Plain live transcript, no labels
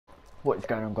What is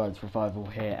going on, guys? Revival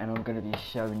here, and I'm going to be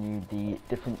showing you the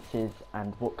differences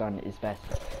and what gun is best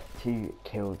to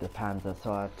kill the Panzer.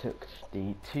 So I took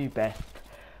the two best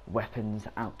weapons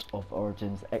out of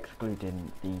Origins,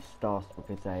 excluding the Stars,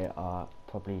 because they are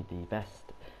probably the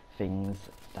best things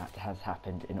that has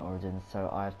happened in Origins. So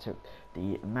I took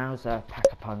the Mauser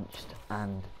Pack-a-Punched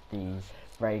and the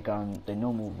ray gun, the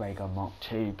normal ray gun Mark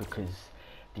II, because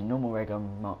the normal ray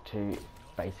gun Mark II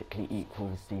basically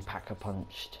equals the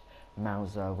Pack-a-Punched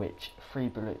Mauser, which 3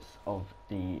 bullets of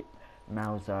the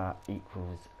Mauser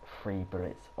equals 3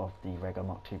 bullets of the ray gun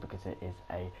Mark II, because it is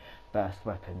a burst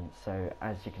weapon. So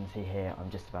as you can see here,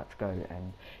 I'm just about to go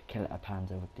and kill a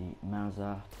Panzer with the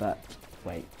Mauser, but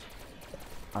wait,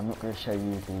 I'm not going to show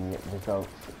you the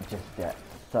results just yet.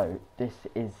 So this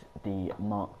is the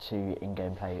Mark II in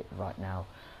gameplay right now,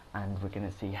 and we're going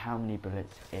to see how many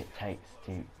bullets it takes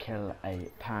to kill a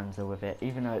Panzer with it.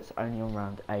 Even though it's only on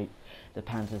round 8, the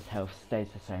Panzer's health stays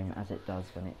the same as it does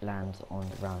when it lands on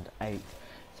round 8.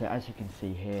 So as you can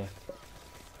see here,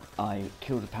 I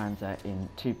killed a Panzer in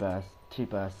 2 bursts,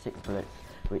 6 bullets,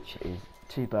 which is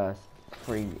 2 bursts,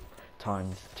 3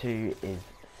 times 2 is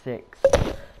 6.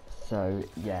 So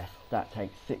yes, that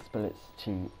takes 6 bullets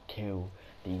to kill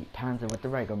the Panzer with the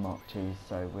ray gun Mark II.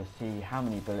 So we'll see how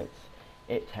many bullets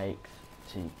it takes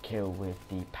to kill with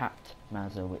the packed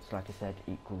Mauser, which, like I said,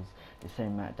 equals the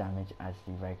same amount of damage as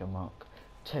the ray gun Mark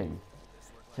II.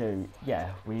 So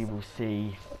yeah, we will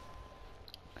see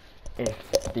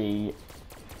if the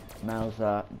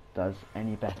Mauser does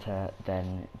any better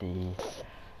than the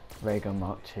ray gun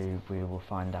Mark II. We will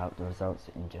find out the results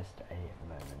in just a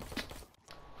moment.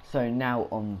 So now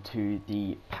on to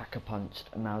the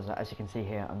Pack-a-Punched Mauser. As you can see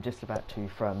here, I'm just about to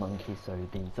throw a monkey, so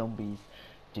the zombies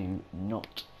do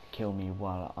not kill me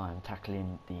while I'm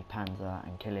tackling the Panzer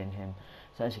and killing him.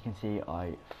 So as you can see,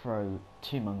 I throw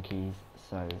 2 monkeys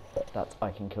so that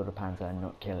I can kill the Panzer and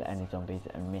not kill any zombies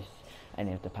and miss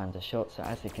any of the Panzer shots. So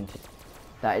as you can see,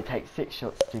 that it takes 6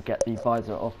 shots to get the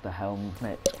visor off the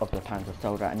helmet of the Panzer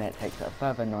soldier, and then it takes a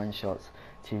further 9 shots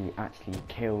to actually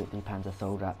kill the Panzer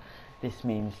soldier. This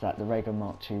means that the ray gun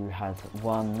Mark II has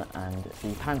won, and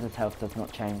the Panzer's health does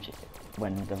not change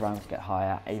when the rounds get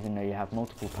higher. Even though you have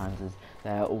multiple Panzers,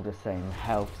 they are all the same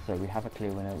health. So we have a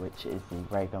clear winner, which is the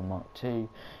ray gun Mark II.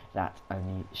 That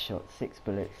only shot 6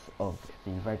 bullets of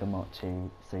the ray gun Mark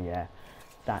II. So yeah,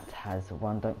 that has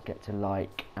won. Don't forget to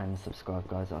like and subscribe,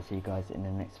 guys. I'll see you guys in the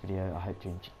next video. I hope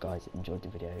you guys enjoyed the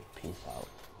video. Peace out.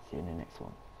 See you in the next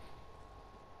one.